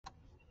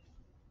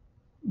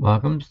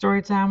Welcome to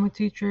Storytime with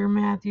Teacher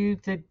Matthew.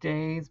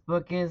 Today's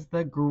book is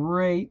The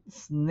Great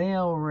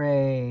Snail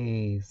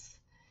Race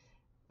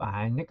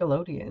by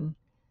Nickelodeon,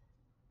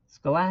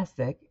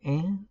 Scholastic,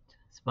 and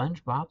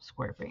SpongeBob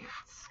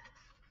SquarePants.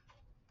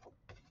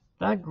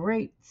 The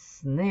Great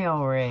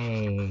Snail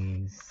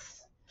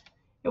Race.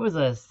 It was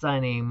a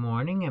sunny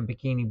morning in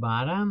Bikini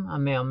Bottom. A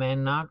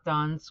mailman knocked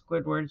on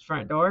Squidward's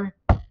front door.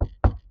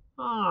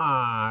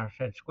 "Ah,"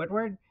 said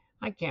Squidward,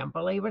 "I can't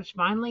believe it's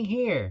finally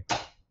here."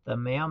 The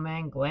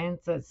mailman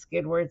glanced at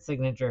Squidward's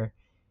signature.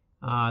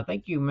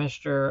 Thank you,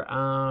 Mr.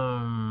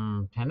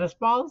 Tennis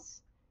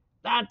Balls?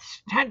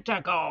 That's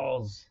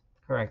tentacles,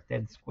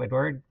 corrected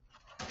Squidward.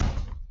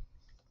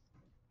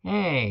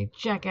 Hey,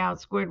 check out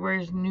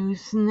Squidward's new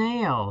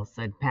snail,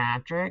 said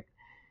Patrick.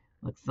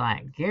 Looks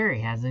like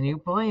Gary has a new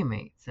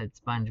playmate, said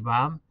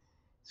SpongeBob.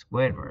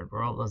 Squidward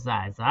rolled his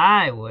eyes.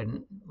 I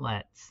wouldn't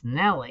let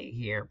Snelly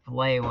here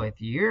play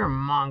with your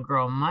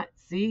mongrel mutt.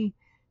 See,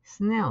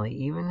 Snelly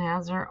even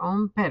has her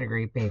own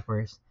pedigree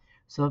papers.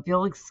 So if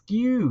you'll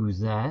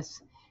excuse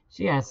us,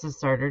 she has to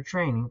start her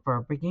training for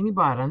a Bikini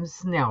Bottom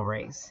snail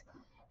race.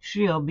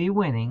 She'll be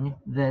winning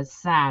this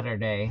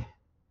Saturday.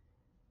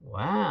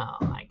 Well,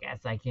 I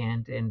guess I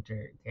can't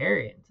enter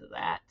Gary into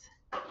that.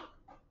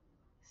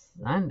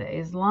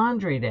 Sunday's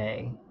laundry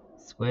day,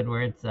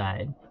 Squidward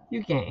sighed.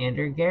 You can't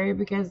enter Gary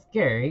because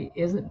Gary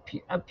isn't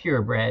a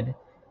purebred,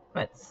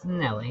 but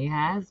Snelly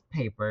has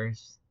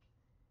papers.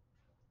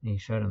 And he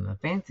showed him the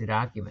fancy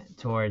document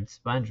towards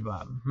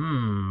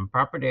SpongeBob.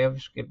 Property of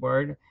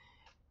Squidward,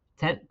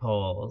 tent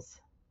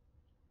poles.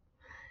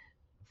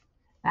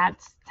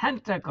 That's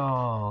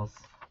tentacles.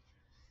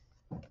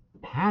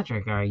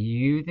 Patrick, are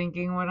you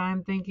thinking what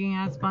I'm thinking?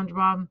 Asked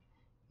SpongeBob.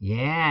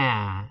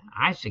 Yeah,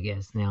 I should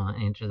get Snail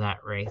and enter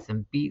that race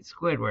and beat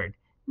Squidward.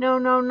 No,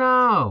 no,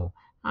 no.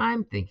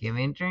 I'm thinking of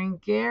entering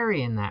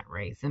Gary in that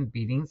race and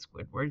beating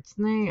Squidward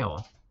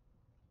Snail.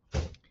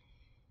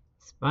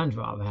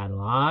 SpongeBob had a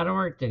lot of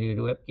work to do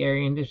to whip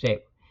Gary into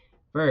shape.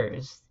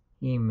 First,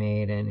 he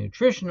made a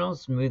nutritional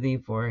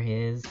smoothie for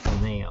his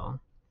snail.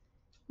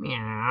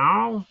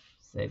 Meow,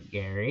 said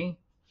Gary.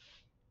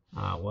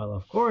 Well,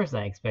 of course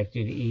I expect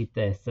you to eat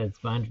this, said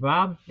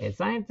SpongeBob. It's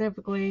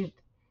scientifically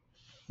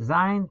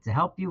designed to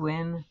help you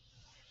win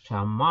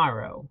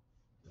tomorrow.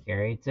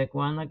 Gary took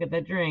one look at the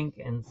drink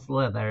and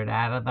slithered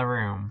out of the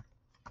room.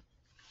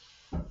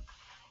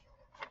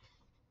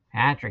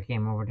 Patrick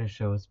came over to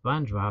show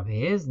SpongeBob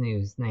his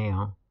new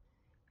snail.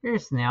 Your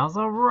snail's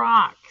a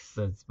rock,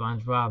 said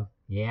SpongeBob.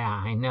 Yeah,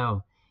 I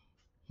know.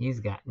 He's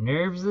got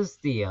nerves of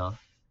steel.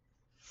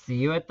 See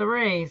you at the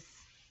race.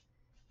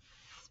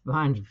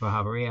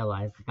 SpongeBob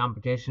realized the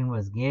competition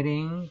was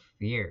getting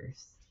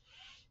fierce.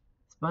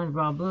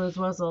 SpongeBob blew his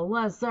whistle.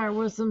 Let's start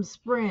with some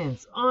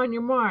sprints. On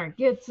your mark,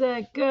 get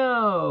set,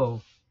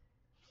 go!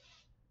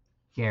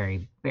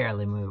 Gary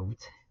barely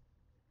moved.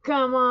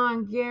 Come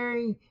on,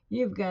 Gary.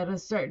 You've got to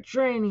start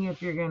training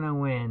if you're going to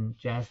win.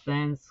 Just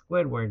then,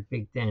 Squidward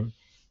peeked in.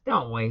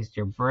 Don't waste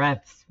your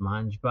breath,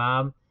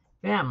 SpongeBob.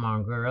 That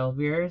mongrel of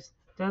yours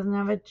doesn't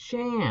have a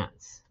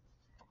chance,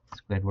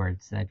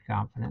 Squidward said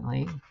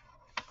confidently.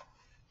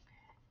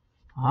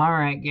 All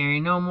right, Gary,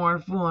 no more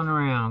fooling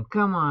around.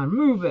 Come on,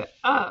 move it.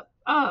 Up,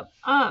 up,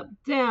 up,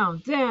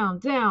 down, down,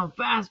 down.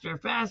 Faster,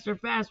 faster,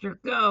 faster.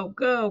 Go,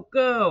 go,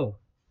 go.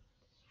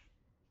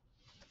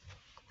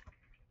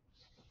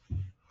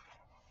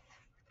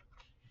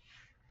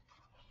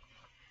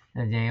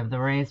 The day of the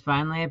race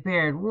finally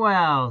appeared.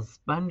 Well,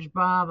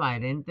 SpongeBob, I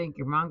didn't think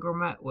your mongrel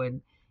mutt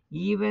would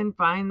even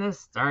find the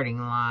starting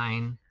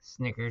line,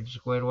 snickered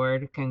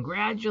Squidward.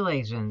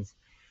 Congratulations.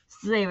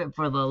 Save it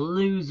for the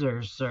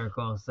loser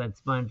circle, said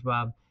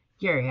SpongeBob.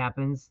 Gary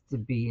happens to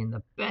be in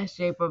the best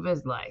shape of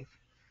his life.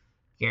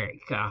 Gary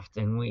coughed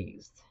and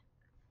wheezed.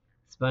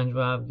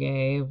 SpongeBob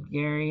gave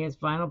Gary his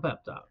final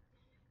pep talk.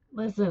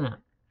 Listen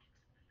up.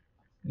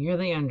 You're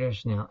the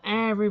undersnail.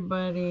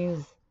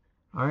 Everybody's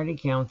already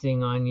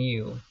counting on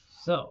you.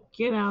 So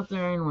get out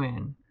there and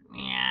win.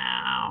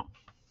 Meow.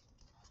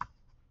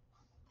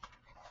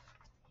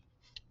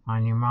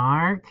 On your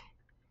mark.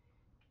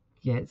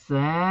 Get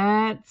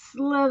set,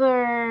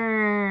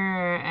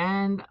 slither!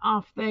 And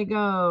off they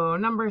go.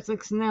 Number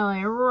 6,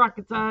 Nelly,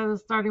 rockets out of the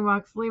starting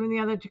box, leaving the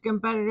other two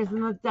competitors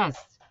in the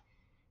dust.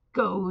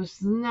 Go,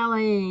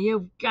 Snelly!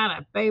 You've got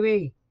it,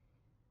 baby!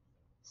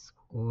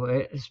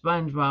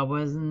 SpongeBob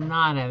was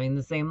not having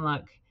the same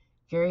luck.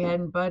 Gary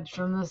hadn't budged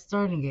from the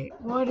starting gate.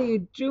 What are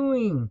you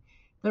doing?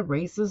 The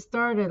race has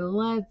started.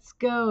 Let's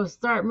go.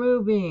 Start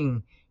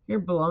moving. You're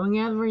blowing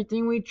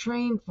everything we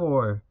trained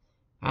for.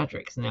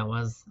 Patrick Snail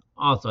was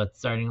also at the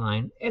starting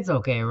line. It's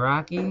okay,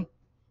 Rocky.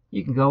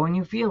 You can go when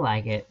you feel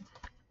like it.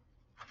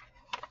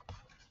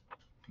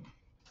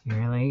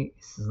 Gary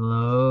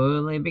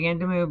slowly began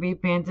to move. He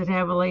panted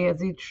heavily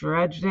as he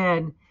trudged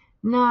ahead.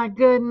 Not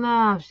good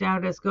enough,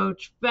 shouted his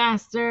coach.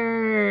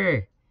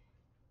 Faster!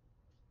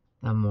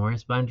 The more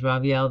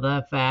SpongeBob yelled,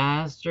 the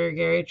faster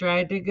Gary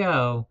tried to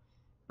go.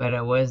 But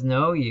it was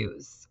no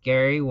use.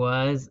 Gary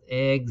was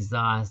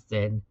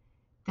exhausted.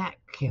 That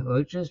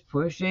coach is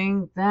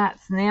pushing that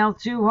snail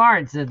too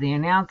hard, said the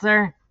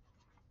announcer.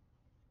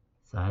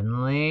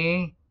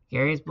 Suddenly,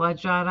 Gary's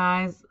bloodshot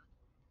eyes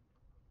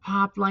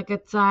popped like a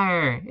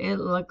tire. It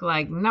looked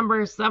like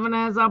number 7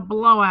 has a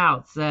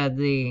blowout, said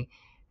the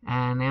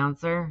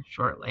announcer.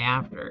 Shortly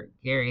after,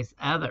 Gary's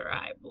other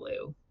eye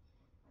blew.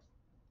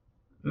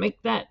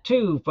 Make that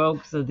 2,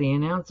 folks, said the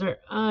announcer.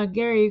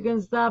 Gary, you can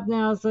stop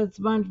now, said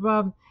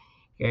SpongeBob.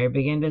 Gary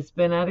began to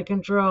spin out of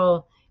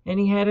control, and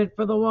he headed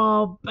for the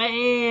wall.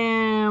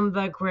 Bam!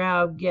 The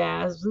crowd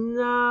gasped.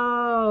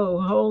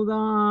 No! Hold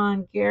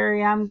on,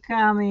 Gary, I'm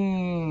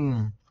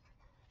coming.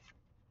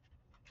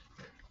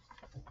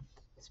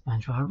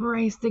 SpongeBob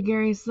raced to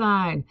Gary's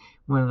side.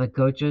 One of the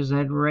coaches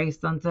had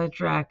raced onto the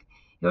track.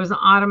 It was an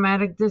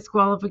automatic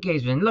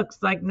disqualification.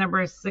 Looks like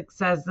number 6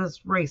 has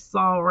this race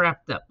all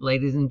wrapped up,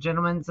 ladies and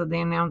gentlemen, said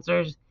the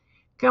announcers.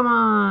 Come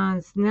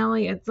on,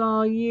 Snelly, it's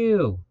all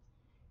you.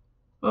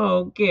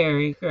 Oh,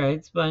 Gary,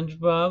 cried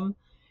SpongeBob.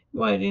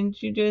 Why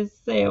didn't you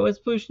just say I was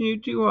pushing you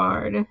too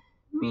hard?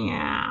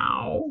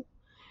 Meow.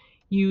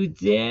 You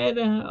did?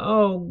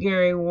 Oh,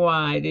 Gary,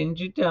 why didn't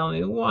you tell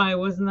me? Why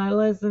wasn't I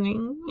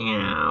listening?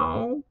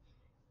 Meow.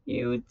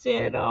 You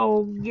did?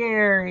 Oh,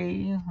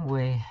 Gary,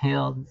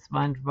 wailed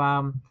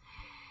SpongeBob.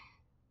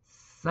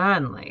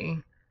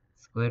 Suddenly,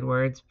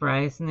 Squidward's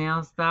prize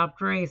snail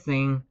stopped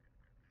racing.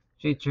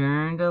 She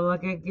turned to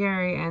look at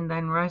Gary and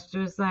then rushed to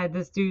his side.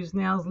 The two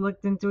snails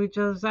looked into each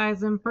other's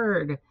eyes and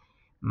purred.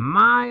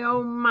 My,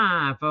 oh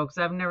my, folks,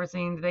 I've never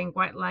seen anything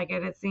quite like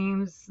it. It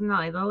seems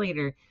Snelly, the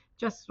leader,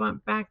 just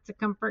went back to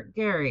comfort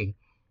Gary.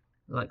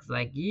 Looks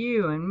like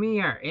you and me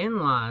are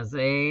in-laws,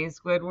 eh,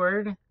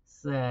 Squidward?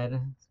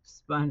 Said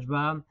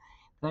SpongeBob.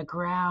 The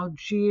crowd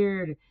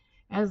cheered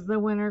as the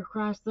winner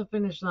crossed the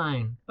finish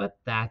line. But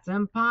that's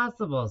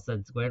impossible,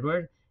 said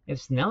Squidward. If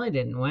Snelly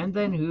didn't win,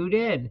 then who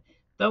did?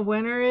 The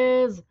winner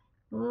is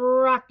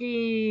Rocky!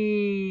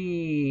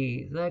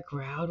 The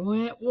crowd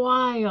went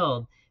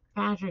wild.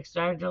 Patrick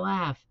started to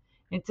laugh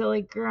until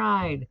he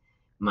cried.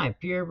 My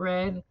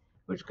purebred,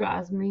 which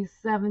cost me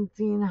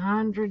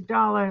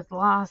 $1,700,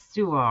 lost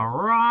to a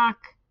rock.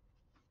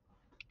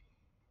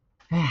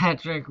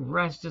 Patrick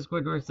rushed to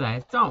Squidward's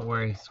side. Don't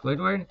worry,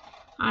 Squidward.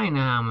 I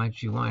know how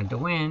much you wanted to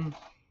win,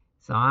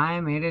 so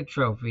I made a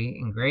trophy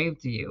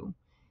engraved to you.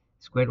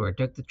 Squidward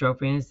took the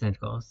trophy in his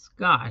tentacles.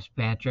 Gosh,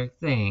 Patrick,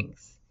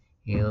 thanks.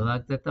 He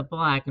looked at the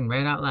plaque and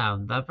read out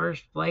loud. The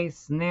first place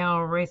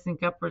Snail Racing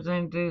Cup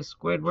presented to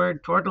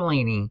Squidward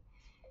Tortellini.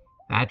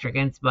 Patrick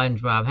and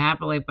SpongeBob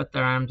happily put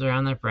their arms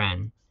around their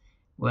friend.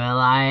 Will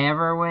I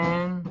ever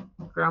win?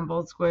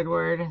 Grumbled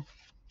Squidward.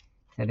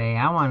 Today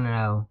I want to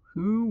know,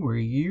 who were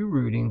you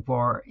rooting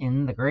for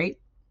in the Great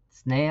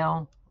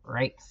Snail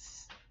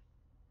Race?